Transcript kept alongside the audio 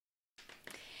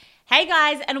Hey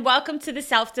guys, and welcome to the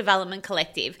Self-Development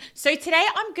Collective. So today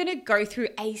I'm going to go through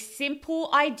a simple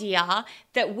idea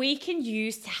that we can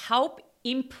use to help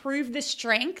improve the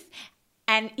strength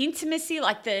and intimacy,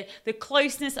 like the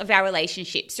closeness of our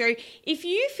relationship. So if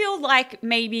you feel like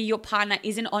maybe your partner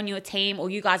isn't on your team, or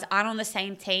you guys aren't on the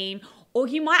same team, or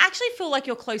you might actually feel like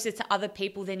you're closer to other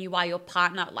people than you are your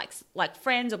partner, like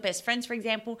friends or best friends, for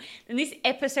example, then this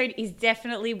episode is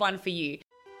definitely one for you.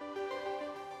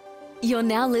 You're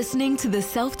now listening to the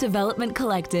Self-Development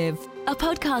Collective, a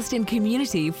podcast and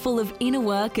community full of inner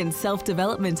work and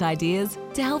self-development ideas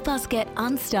to help us get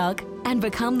unstuck and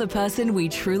become the person we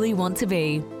truly want to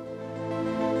be.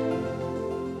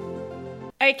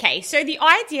 Okay, so the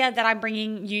idea that I'm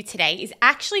bringing you today is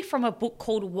actually from a book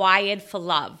called Wired for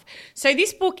Love. So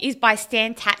this book is by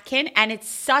Stan Tatkin, and it's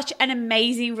such an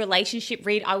amazing relationship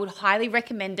read. I would highly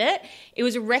recommend it. It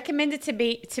was recommended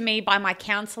to me by my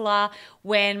counselor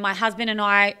when my husband and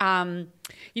I,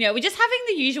 we're just having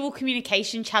the usual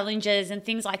communication challenges and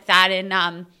things like that,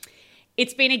 and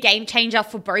it's been a game changer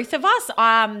for both of us.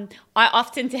 I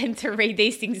often tend to read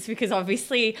these things because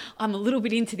obviously I'm a little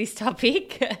bit into this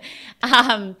topic.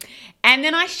 And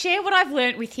then I share what I've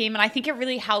learned with him, and I think it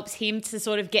really helps him to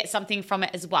sort of get something from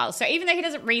it as well. So even though he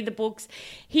doesn't read the books,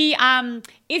 he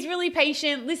is really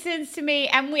patient, listens to me,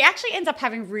 and we actually end up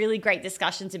having really great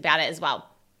discussions about it as well.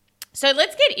 So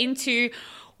let's get into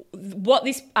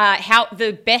how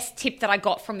the best tip that I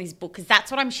got from this book, because that's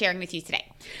what I'm sharing with you today.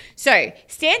 So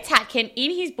Stan Tatkin,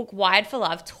 in his book Wired for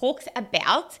Love, talks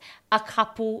about a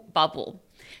couple bubble.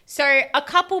 So a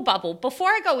couple bubble, before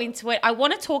I go into it, I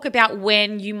want to talk about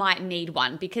when you might need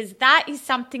one, because that is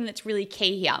something that's really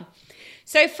key here.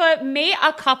 So for me,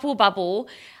 a couple bubble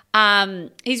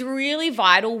is really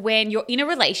vital when you're in a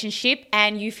relationship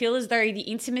and you feel as though the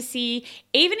intimacy,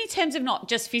 even in terms of not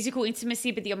just physical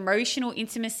intimacy, but the emotional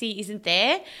intimacy isn't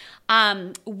there.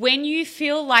 When you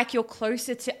feel like you're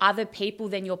closer to other people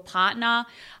than your partner,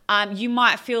 you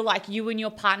might feel like you and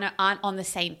your partner aren't on the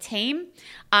same team.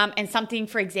 And something,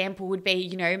 for example, would be,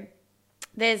 you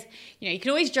can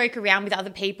always joke around with other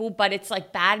people, but it's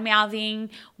like bad mouthing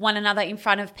one another in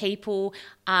front of people,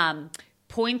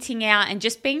 pointing out and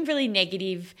just being really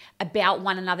negative about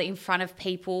one another in front of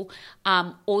people.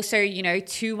 Also,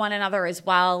 to one another as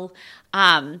well.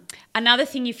 Another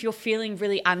thing, if you're feeling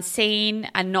really unseen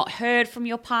and not heard from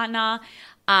your partner,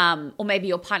 or maybe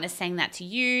your partner's saying that to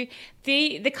you,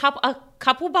 a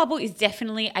couple bubble is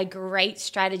definitely a great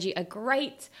strategy, a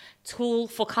great tool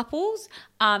for couples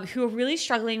who are really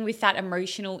struggling with that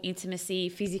emotional intimacy,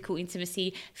 physical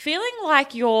intimacy, feeling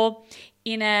like you're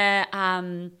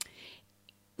in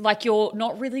like you're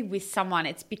not really with someone.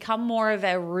 It's become more of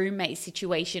a roommate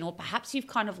situation, or perhaps you've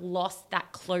kind of lost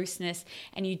that closeness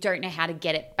and you don't know how to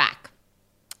get it back.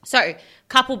 So,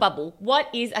 couple bubble.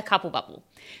 What is a couple bubble?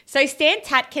 So Stan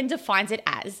Tatkin defines it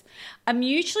as a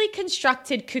mutually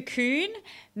constructed cocoon,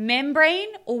 membrane,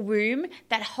 or womb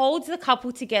that holds the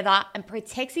couple together and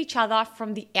protects each other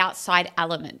from the outside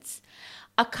elements.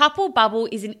 A couple bubble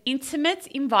is an intimate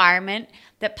environment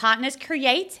that partners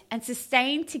create and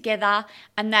sustain together,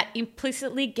 and that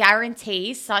implicitly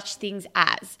guarantees such things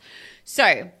as.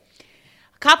 So,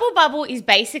 couple bubble is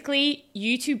basically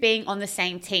you two being on the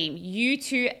same team, you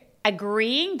two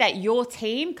agreeing that your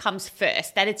team comes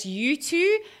first, that it's you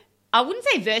two, I wouldn't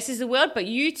say versus the world, but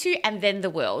you two and then the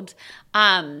world.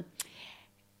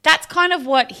 That's kind of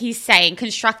what he's saying,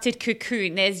 constructed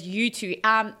cocoon. There's you two.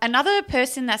 Another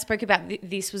person that spoke about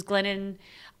this was Glennon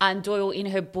Doyle in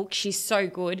her book. She's so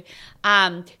good.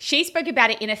 She spoke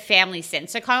about it in a family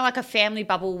sense. So kind of like a family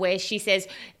bubble, where she says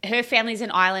her family's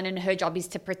an island and her job is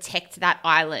to protect that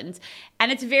island.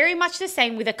 And it's very much the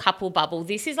same with a couple bubble.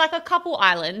 This is like a couple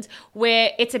island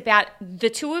where it's about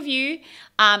the two of you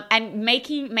and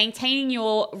maintaining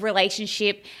your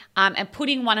relationship and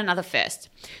putting one another first.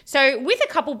 So with a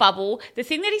couple bubble, the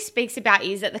thing that he speaks about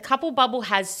is that the couple bubble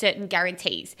has certain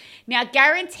guarantees. Now,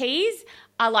 guarantees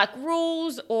are like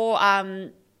rules, or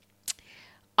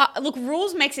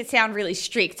rules makes it sound really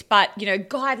strict, but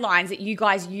guidelines that you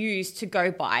guys use to go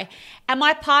by. And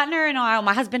my partner and I, or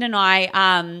my husband and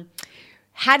I,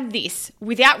 had this.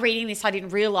 Without reading this, I didn't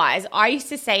realize. I used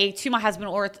to say to my husband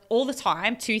all the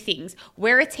time two things: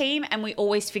 we're a team and we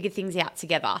always figure things out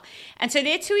together. And so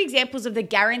they're two examples of the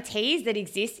guarantees that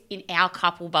exist in our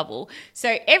couple bubble.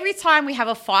 So every time we have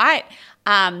a fight,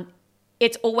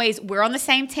 it's always we're on the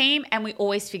same team and we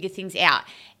always figure things out.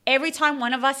 Every time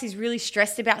one of us is really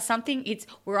stressed about something, it's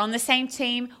we're on the same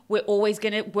team. We're always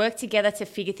going to work together to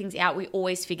figure things out. We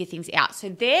always figure things out. So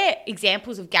they're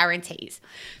examples of guarantees.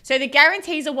 So the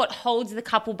guarantees are what holds the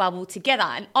couple bubble together.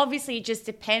 And obviously it just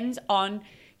depends on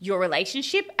your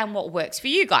relationship and what works for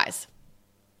you guys.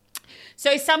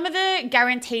 So some of the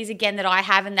guarantees, again, that I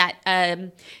have and that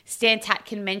Stan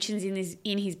Tatkin mentions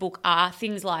in his book are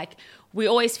things like, we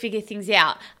always figure things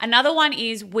out. Another one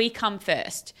is we come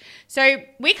first. So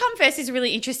we come first is a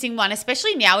really interesting one,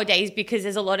 especially nowadays, because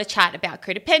there's a lot of chat about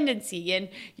codependency and,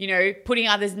 putting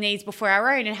others' needs before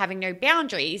our own and having no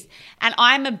boundaries. And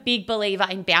I'm a big believer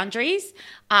in boundaries.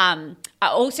 I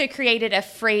also created a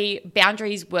free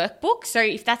boundaries workbook. So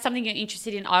if that's something you're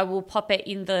interested in, I will pop it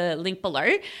in the link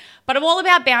below. But I'm all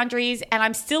about boundaries, and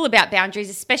I'm still about boundaries,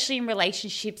 especially in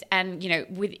relationships and,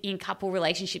 within couple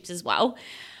relationships as well.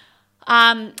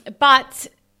 But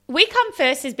we come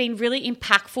first has been really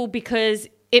impactful because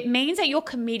it means that you're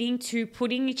committing to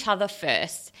putting each other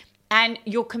first and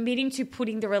you're committing to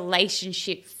putting the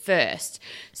relationship first.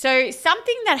 So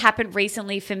something that happened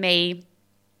recently for me,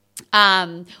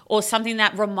 or something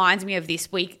that reminds me of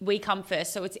this, we come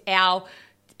first. So it's our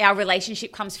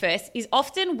relationship comes first, is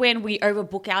often when we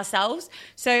overbook ourselves.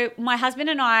 So my husband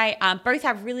and I both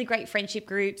have really great friendship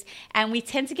groups, and we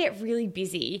tend to get really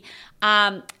busy.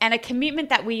 And a commitment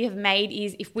that we have made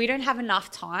is if we don't have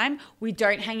enough time, we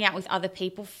don't hang out with other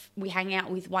people. We hang out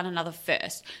with one another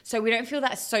first. So we don't feel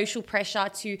that social pressure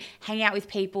to hang out with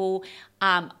people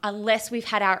unless we've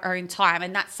had our own time.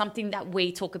 And that's something that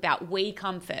we talk about. We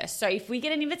come first. So if we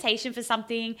get an invitation for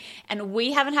something and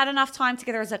we haven't had enough time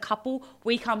together as a couple,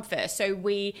 we come first. So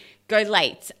we go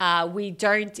late. We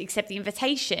don't accept the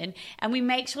invitation, and we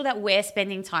make sure that we're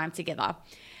spending time together.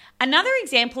 Another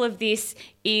example of this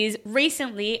is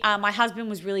recently, my husband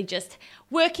was really just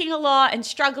working a lot and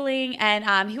struggling,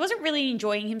 and he wasn't really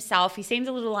enjoying himself. He seemed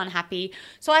a little unhappy.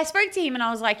 So I spoke to him and I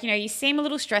was like, you seem a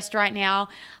little stressed right now.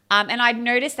 And I'd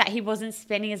noticed that he wasn't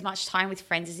spending as much time with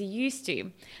friends as he used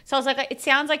to. So I was like, it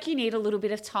sounds like you need a little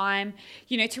bit of time,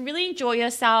 to really enjoy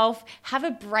yourself, have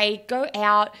a break, go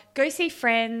out, go see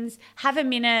friends, have a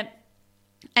minute.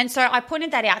 And so I pointed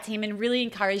that out to him and really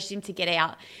encouraged him to get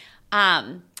out.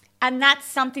 And that's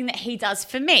something that he does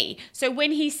for me. So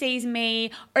when he sees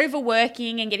me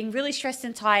overworking and getting really stressed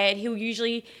and tired, he'll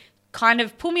usually kind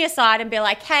of pull me aside and be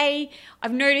like, hey,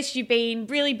 I've noticed you've been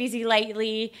really busy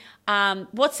lately.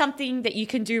 What's something that you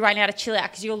can do right now to chill out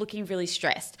because you're looking really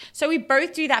stressed? So we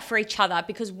both do that for each other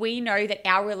because we know that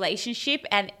our relationship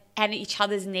and each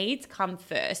other's needs come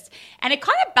first. And it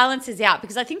kind of balances out,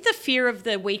 because I think the fear of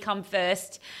the we come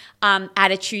first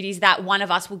attitude is that one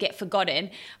of us will get forgotten.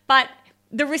 But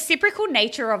the reciprocal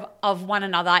nature of one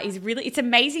another is really, it's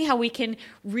amazing how we can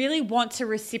really want to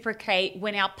reciprocate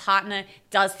when our partner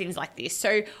does things like this.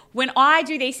 So when I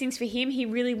do these things for him, he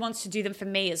really wants to do them for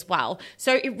me as well.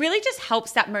 So it really just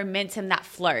helps that momentum, that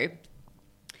flow.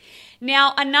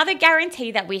 Now, another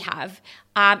guarantee that we have,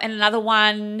 and another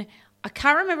one, I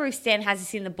can't remember if Stan has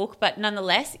this in the book, but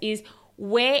nonetheless, is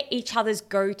we're each other's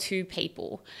go-to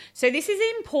people. So this is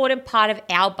an important part of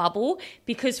our bubble,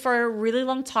 because for a really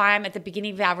long time at the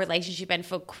beginning of our relationship, and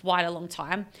for quite a long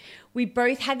time, we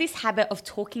both had this habit of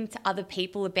talking to other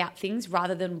people about things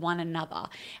rather than one another.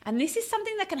 And this is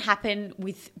something that can happen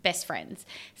with best friends,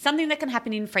 something that can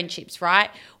happen in friendships,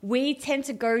 right? We tend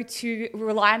to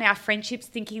rely on our friendships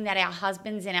thinking that our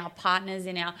husbands and our partners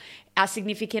and our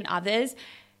significant others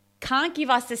can't give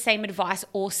us the same advice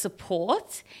or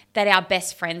support that our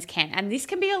best friends can. And this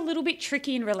can be a little bit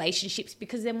tricky in relationships,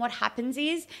 because then what happens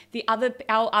is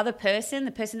our other person,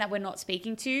 the person that we're not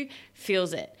speaking to,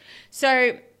 feels it.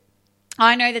 So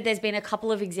I know that there's been a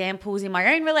couple of examples in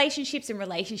my own relationships and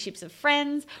relationships of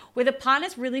friends where the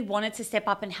partners really wanted to step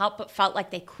up and help but felt like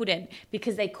they couldn't,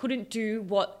 because they couldn't do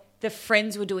what the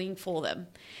friends were doing for them.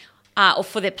 Or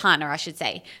for their partner, I should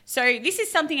say. So this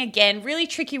is something, again, really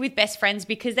tricky with best friends,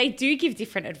 because they do give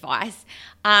different advice.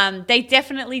 They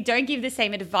definitely don't give the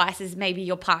same advice as maybe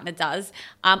your partner does.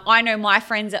 I know my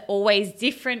friends are always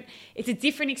different. It's a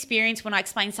different experience when I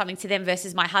explain something to them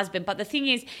versus my husband. But the thing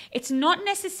is, it's not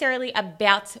necessarily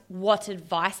about what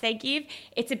advice they give.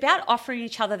 It's about offering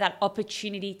each other that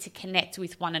opportunity to connect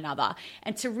with one another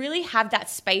and to really have that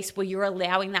space where you're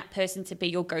allowing that person to be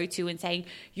your go-to and saying,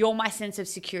 you're my sense of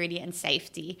security and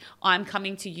safety. I'm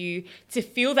coming to you to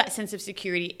feel that sense of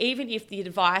security, even if the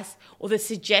advice or the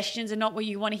suggestions are not what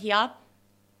you want to hear.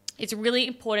 It's really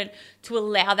important to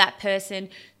allow that person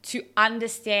to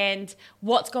understand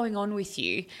what's going on with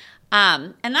you.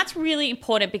 And that's really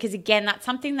important, because again, that's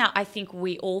something that I think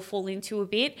we all fall into a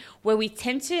bit, where we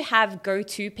tend to have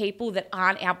go-to people that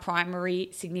aren't our primary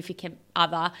significant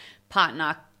other,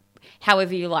 partner,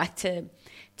 however you like to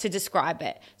describe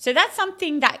it. So that's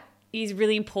something that is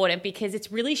really important, because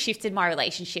it's really shifted my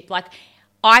relationship. Like,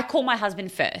 I call my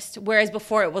husband first, whereas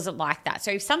before it wasn't like that. So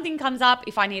if something comes up,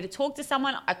 if I need to talk to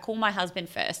someone, I call my husband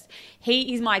first.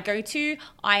 He is my go-to.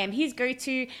 I am his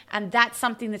go-to. And that's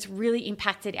something that's really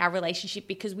impacted our relationship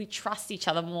because we trust each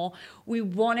other more. We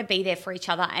want to be there for each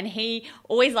other. And he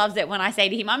always loves it when I say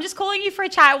to him, I'm just calling you for a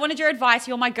chat. I wanted your advice.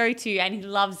 You're my go-to. And he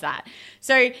loves that.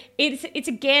 So it's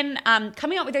again,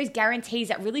 coming up with those guarantees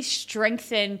that really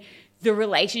strengthen the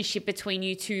relationship between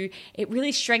you two. It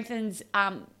really strengthens,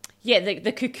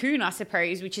 the cocoon, I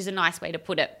suppose, which is a nice way to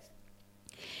put it.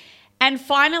 And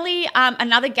finally,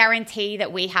 another guarantee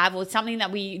that we have, or something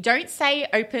that we don't say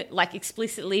open, like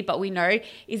explicitly, but we know,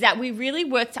 is that we really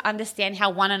work to understand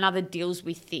how one another deals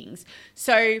with things.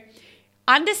 So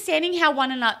understanding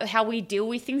how we deal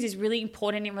with things is really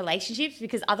important in relationships,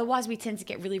 because otherwise we tend to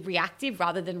get really reactive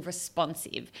rather than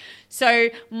responsive. So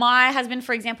my husband,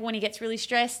 for example, when he gets really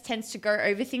stressed, tends to go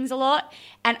over things a lot.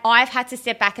 And I've had to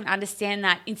step back and understand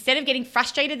that instead of getting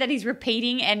frustrated that he's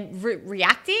repeating and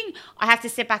reacting, I have to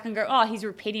step back and go, oh, he's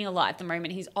repeating a lot at the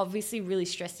moment. He's obviously really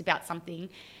stressed about something.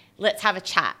 Let's have a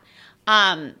chat.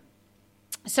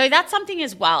 So that's something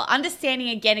as well. Understanding,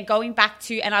 again, and going back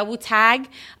to, and I will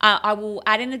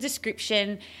add in the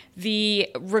description the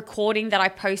recording that I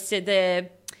posted, the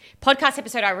podcast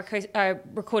episode I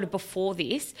recorded before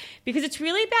this, because it's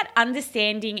really about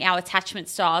understanding our attachment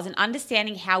styles and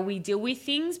understanding how we deal with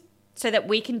things so that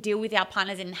we can deal with our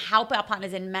partners and help our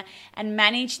partners and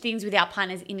manage things with our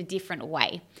partners in a different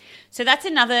way. So that's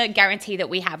another guarantee that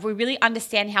we have. We really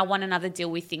understand how one another deal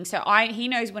with things. So he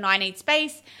knows when I need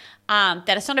space,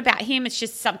 that it's not about him, it's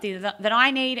just something that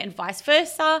I need, and vice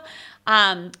versa.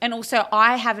 And also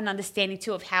I have an understanding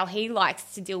too of how he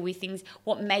likes to deal with things,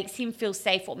 what makes him feel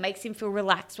safe, what makes him feel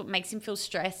relaxed, what makes him feel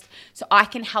stressed, so I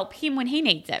can help him when he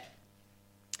needs it.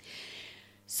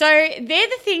 So they're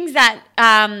the things that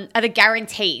are the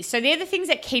guarantees. So they're the things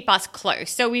that keep us close.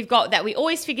 So we've got that we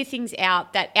always figure things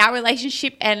out, that our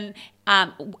relationship and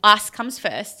us comes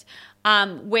first.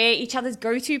 We're each other's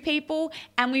go-to people,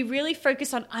 and we really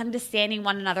focus on understanding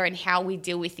one another and how we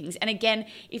deal with things. And again,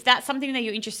 if that's something that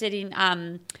you're interested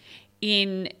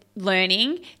in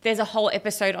learning, there's a whole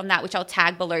episode on that, which I'll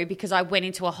tag below, because I went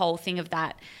into a whole thing of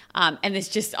that. And there's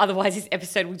just, otherwise this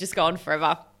episode will just go on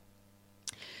forever.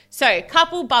 So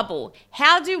couple bubble,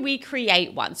 how do we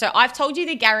create one? So I've told you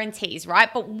the guarantees, right?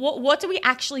 But what do we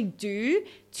actually do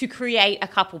to create a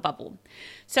couple bubble?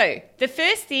 So the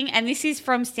first thing, and this is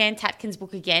from Stan Tatkin's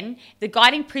book again, the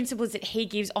guiding principles that he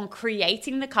gives on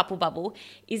creating the couple bubble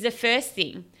is the first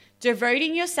thing,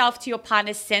 devoting yourself to your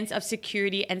partner's sense of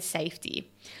security and safety.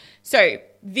 So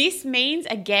this means,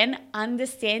 again,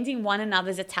 understanding one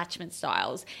another's attachment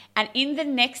styles. And in the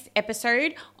next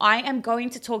episode, I am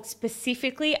going to talk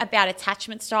specifically about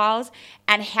attachment styles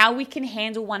and how we can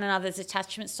handle one another's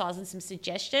attachment styles and some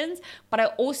suggestions. But I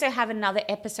also have another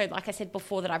episode, like I said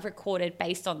before, that I've recorded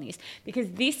based on this, because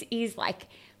this is like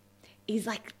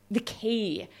the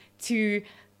key to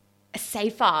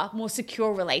safer, more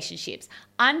secure relationships.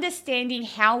 Understanding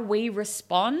how we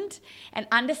respond and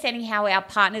understanding how our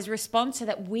partners respond so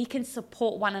that we can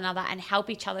support one another and help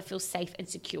each other feel safe and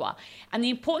secure. And the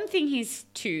important thing is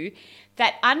too,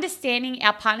 that understanding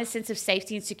our partner's sense of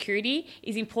safety and security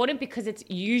is important, because it's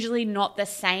usually not the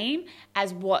same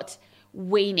as what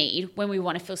we need when we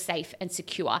want to feel safe and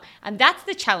secure. And that's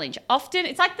the challenge. Often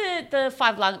it's like the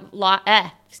five love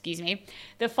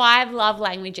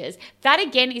languages. That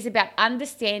again is about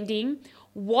understanding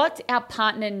what our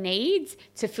partner needs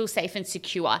to feel safe and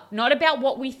secure. Not about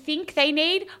what we think they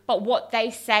need, but what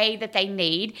they say that they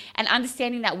need, and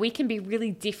understanding that we can be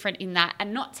really different in that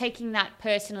and not taking that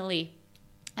personally.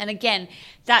 And again,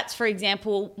 that's, for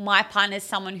example, my partner is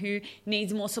someone who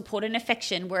needs more support and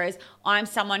affection, whereas I'm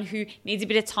someone who needs a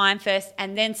bit of time first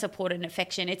and then support and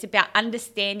affection. It's about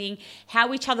understanding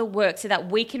how each other works so that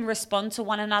we can respond to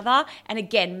one another and,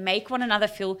 again, make one another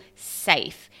feel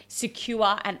safe,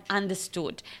 secure, and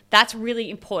understood. That's really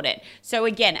important. So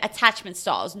again, attachment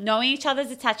styles, knowing each other's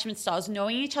attachment styles,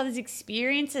 knowing each other's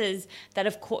experiences that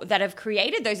have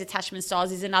created those attachment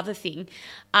styles is another thing.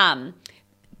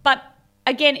 But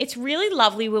again, it's really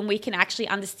lovely when we can actually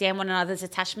understand one another's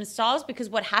attachment styles, because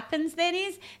what happens then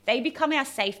is they become our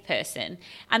safe person.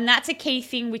 And that's a key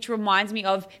thing, which reminds me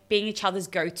of being each other's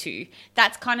go-to.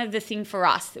 That's kind of the thing for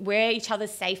us. We're each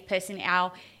other's safe person,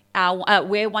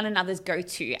 we're one another's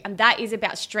go-to. And that is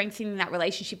about strengthening that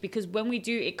relationship, because when we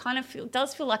do, it kind of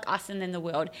does feel like us and then the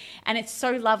world. And it's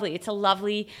so lovely. It's a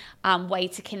lovely way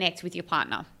to connect with your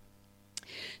partner.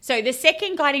 So the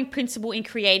second guiding principle in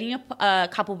creating a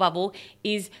couple bubble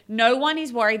is no one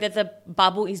is worried that the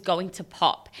bubble is going to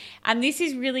pop. And this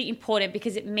is really important,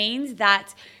 because it means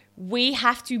that we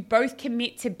have to both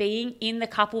commit to being in the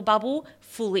couple bubble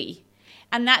fully.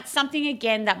 And that's something,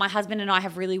 again, that my husband and I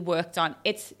have really worked on.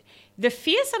 It's the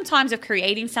fear sometimes of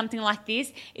creating something like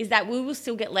this is that we will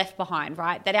still get left behind,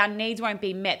 right? That our needs won't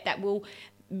be met, that we'll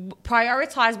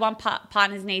prioritize one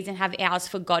partner's needs and have ours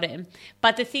forgotten.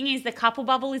 But the thing is, the couple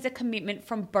bubble is a commitment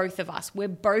from both of us. We're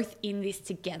both in this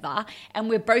together, and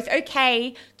we're both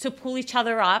okay to pull each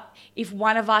other up if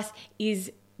one of us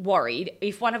is worried,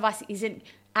 if one of us isn't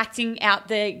acting out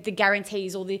the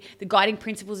guarantees or the guiding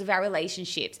principles of our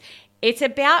relationships. It's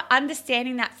about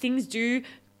understanding that things do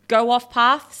go off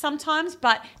path sometimes,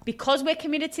 but because we're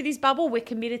committed to this bubble, we're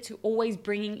committed to always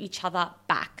bringing each other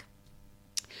back.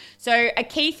 So a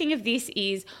key thing of this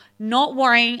is not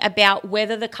worrying about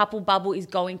whether the couple bubble is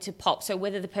going to pop. So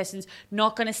whether the person's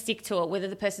not going to stick to it, whether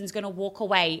the person's going to walk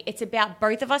away. It's about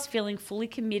both of us feeling fully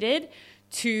committed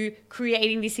to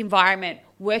creating this environment,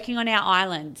 working on our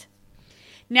island.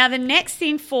 Now, the next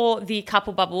thing for the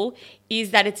couple bubble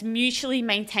is that it's mutually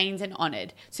maintained and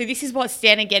honored. So this is what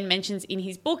Stan again mentions in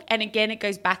his book. And again, it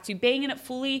goes back to being in it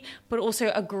fully, but also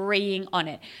agreeing on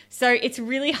it. So it's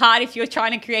really hard if you're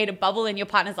trying to create a bubble and your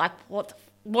partner's like,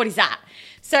 what is that?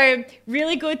 So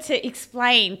really good to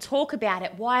explain, talk about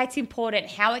it, why it's important,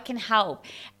 how it can help.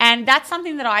 And that's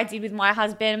something that I did with my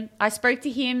husband. I spoke to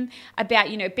him about,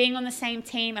 being on the same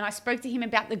team, and I spoke to him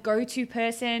about the go-to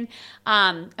person.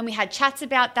 And we had chats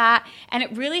about that. And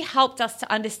it really helped us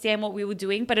to understand what we were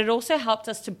doing, but it also helped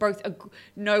us to both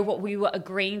know what we were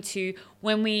agreeing to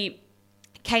when we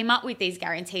came up with these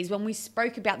guarantees, when we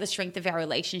spoke about the strength of our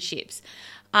relationships.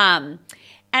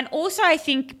 And also, I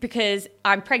think because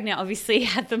I'm pregnant, obviously,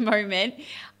 at the moment,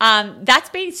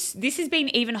 this has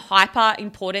been even hyper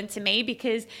important to me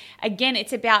because, again,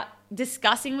 it's about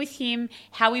discussing with him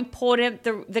how important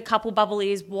the couple bubble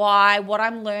is, why, what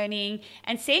I'm learning,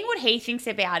 and seeing what he thinks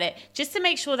about it, just to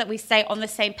make sure that we stay on the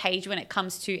same page when it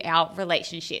comes to our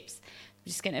relationships. I'm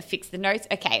just going to fix the notes.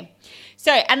 Okay.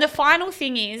 So, and the final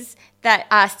thing is that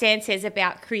Stan says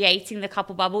about creating the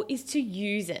couple bubble is to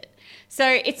use it. So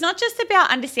it's not just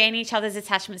about understanding each other's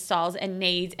attachment styles and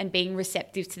needs and being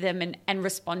receptive to them and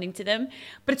responding to them,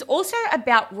 but it's also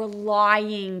about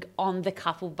relying on the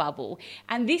couple bubble.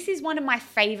 And this is one of my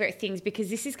favorite things because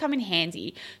this has come in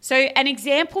handy. So an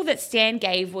example that Stan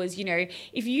gave was,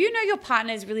 if you know your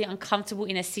partner is really uncomfortable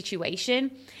in a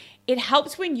situation, it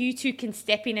helps when you two can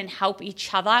step in and help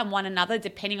each other and one another,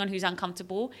 depending on who's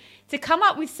uncomfortable, to come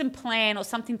up with some plan or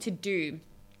something to do.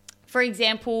 For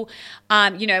example,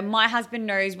 my husband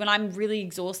knows when I'm really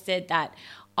exhausted that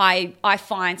I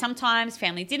find sometimes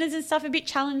family dinners and stuff a bit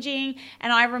challenging.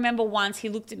 And I remember once he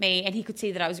looked at me and he could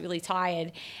see that I was really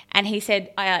tired. And he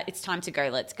said, it's time to go,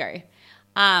 let's go.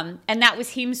 And that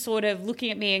was him sort of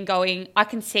looking at me and going, I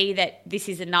can see that this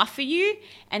is enough for you,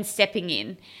 and stepping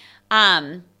in.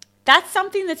 That's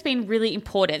something that's been really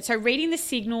important. So reading the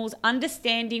signals,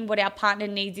 understanding what our partner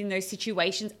needs in those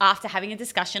situations after having a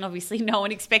discussion. Obviously, no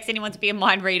one expects anyone to be a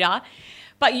mind reader.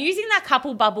 But using that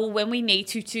couple bubble when we need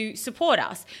to support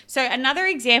us. So another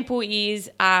example is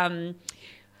I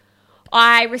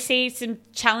received some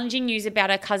challenging news about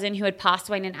a cousin who had passed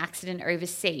away in an accident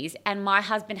overseas. And my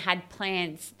husband had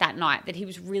plans that night that he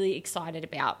was really excited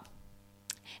about.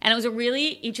 And it was a really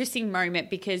interesting moment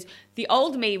because the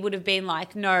old me would have been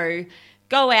like, no,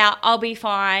 go out, I'll be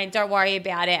fine, don't worry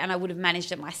about it. And I would have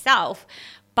managed it myself.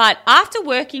 But after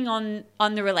working on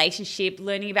the relationship,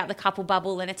 learning about the couple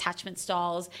bubble and attachment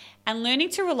styles, and learning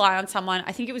to rely on someone,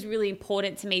 I think it was really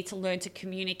important to me to learn to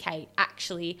communicate.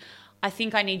 Actually, I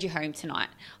think I need you home tonight.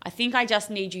 I think I just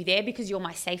need you there because you're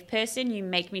my safe person. You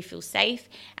make me feel safe,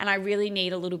 and I really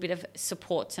need a little bit of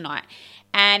support tonight.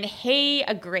 And he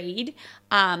agreed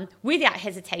without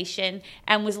hesitation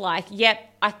and was like, yep,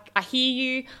 I hear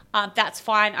you. That's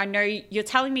fine. I know you're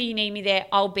telling me you need me there.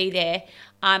 I'll be there.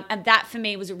 And that for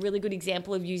me was a really good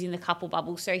example of using the couple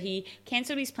bubble. So he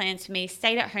cancelled his plans for me,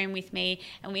 stayed at home with me,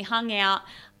 and we hung out.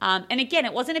 And again,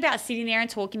 it wasn't about sitting there and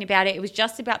talking about it. It was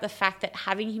just about the fact that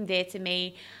having him there to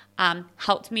me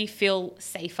helped me feel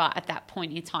safer at that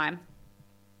point in time.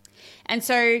 And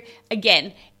so,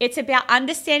 again, it's about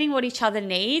understanding what each other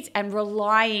needs and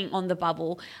relying on the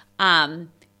bubble,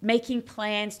 making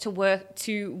plans to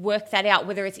work that out,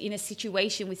 whether it's in a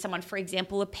situation with someone, for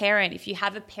example, a parent. If you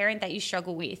have a parent that you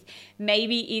struggle with,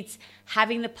 maybe it's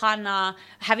having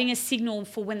a signal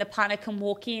for when the partner can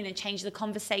walk in and change the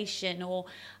conversation, or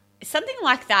something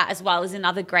like that as well is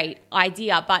another great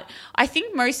idea. But I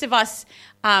think most of us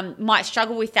might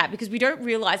struggle with that because we don't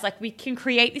realize, like, we can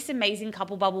create this amazing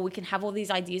couple bubble, we can have all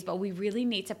these ideas, but we really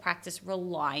need to practice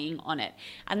relying on it.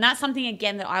 And that's something,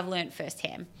 again, that I've learned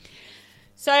firsthand.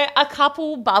 So a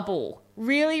couple bubble,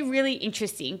 really, really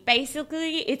interesting.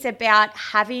 Basically, it's about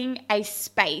having a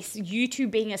space, you two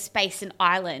being a space, an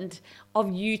island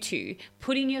of you two,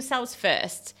 putting yourselves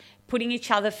first, putting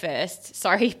each other first,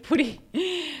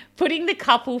 putting the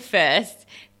couple first,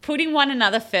 putting one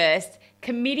another first,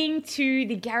 committing to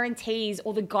the guarantees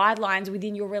or the guidelines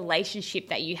within your relationship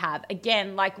that you have.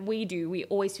 Again, like we do, we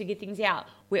always figure things out.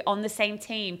 We're on the same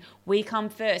team. We come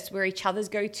first. We're each other's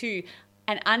go-to.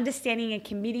 And understanding and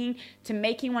committing to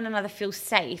making one another feel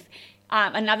safe.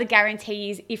 Another guarantee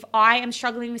is if I am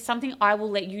struggling with something, I will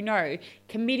let you know.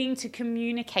 Committing to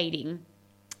communicating.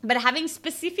 But having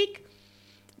specific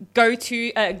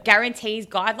go-to guarantees,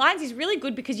 guidelines is really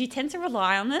good because you tend to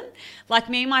rely on them. Like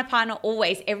me and my partner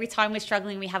always, every time we're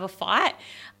struggling, we have a fight,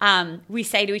 we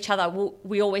say to each other,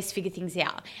 we always figure things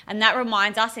out. And that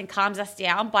reminds us and calms us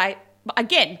down by,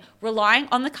 again, relying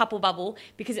on the couple bubble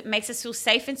because it makes us feel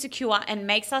safe and secure and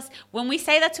makes us, when we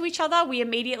say that to each other, we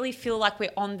immediately feel like we're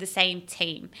on the same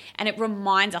team. And it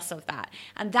reminds us of that.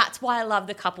 And that's why I love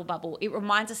the couple bubble. It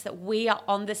reminds us that we are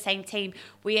on the same team.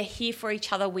 We are here for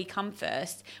each other. We come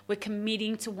first. We're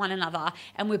committing to one another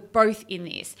and we're both in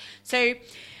this. So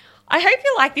I hope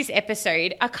you like this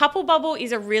episode. A couple bubble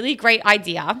is a really great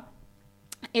idea.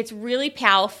 It's really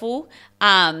powerful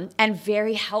and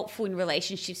very helpful in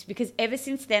relationships because ever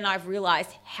since then I've realized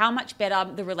how much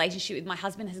better the relationship with my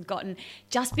husband has gotten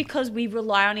just because we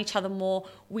rely on each other more,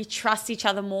 we trust each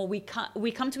other more, we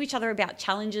come to each other about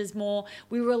challenges more,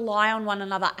 we rely on one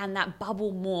another and that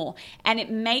bubble more, and it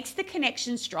makes the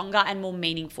connection stronger and more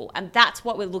meaningful. And that's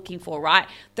what we're looking for, right?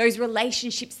 Those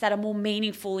relationships that are more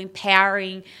meaningful,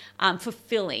 empowering,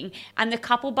 fulfilling. And the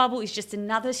couple bubble is just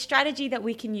another strategy that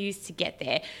we can use to get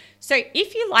there. So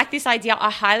if you like this idea,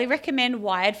 I highly recommend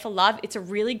Wired for Love. It's a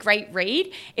really great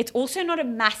read. It's also not a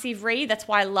massive read. That's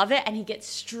why I love it. And he gets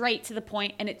straight to the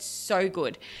point and it's so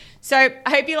good. So I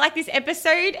hope you like this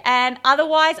episode. And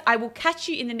otherwise, I will catch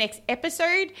you in the next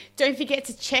episode. Don't forget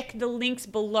to check the links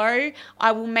below.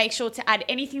 I will make sure to add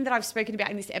anything that I've spoken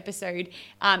about in this episode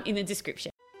in the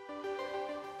description.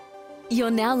 You're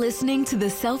now listening to the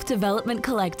Self-Development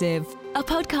Collective, a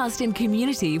podcast and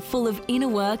community full of inner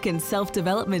work and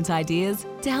self-development ideas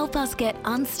to help us get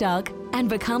unstuck and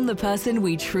become the person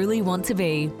we truly want to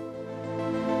be.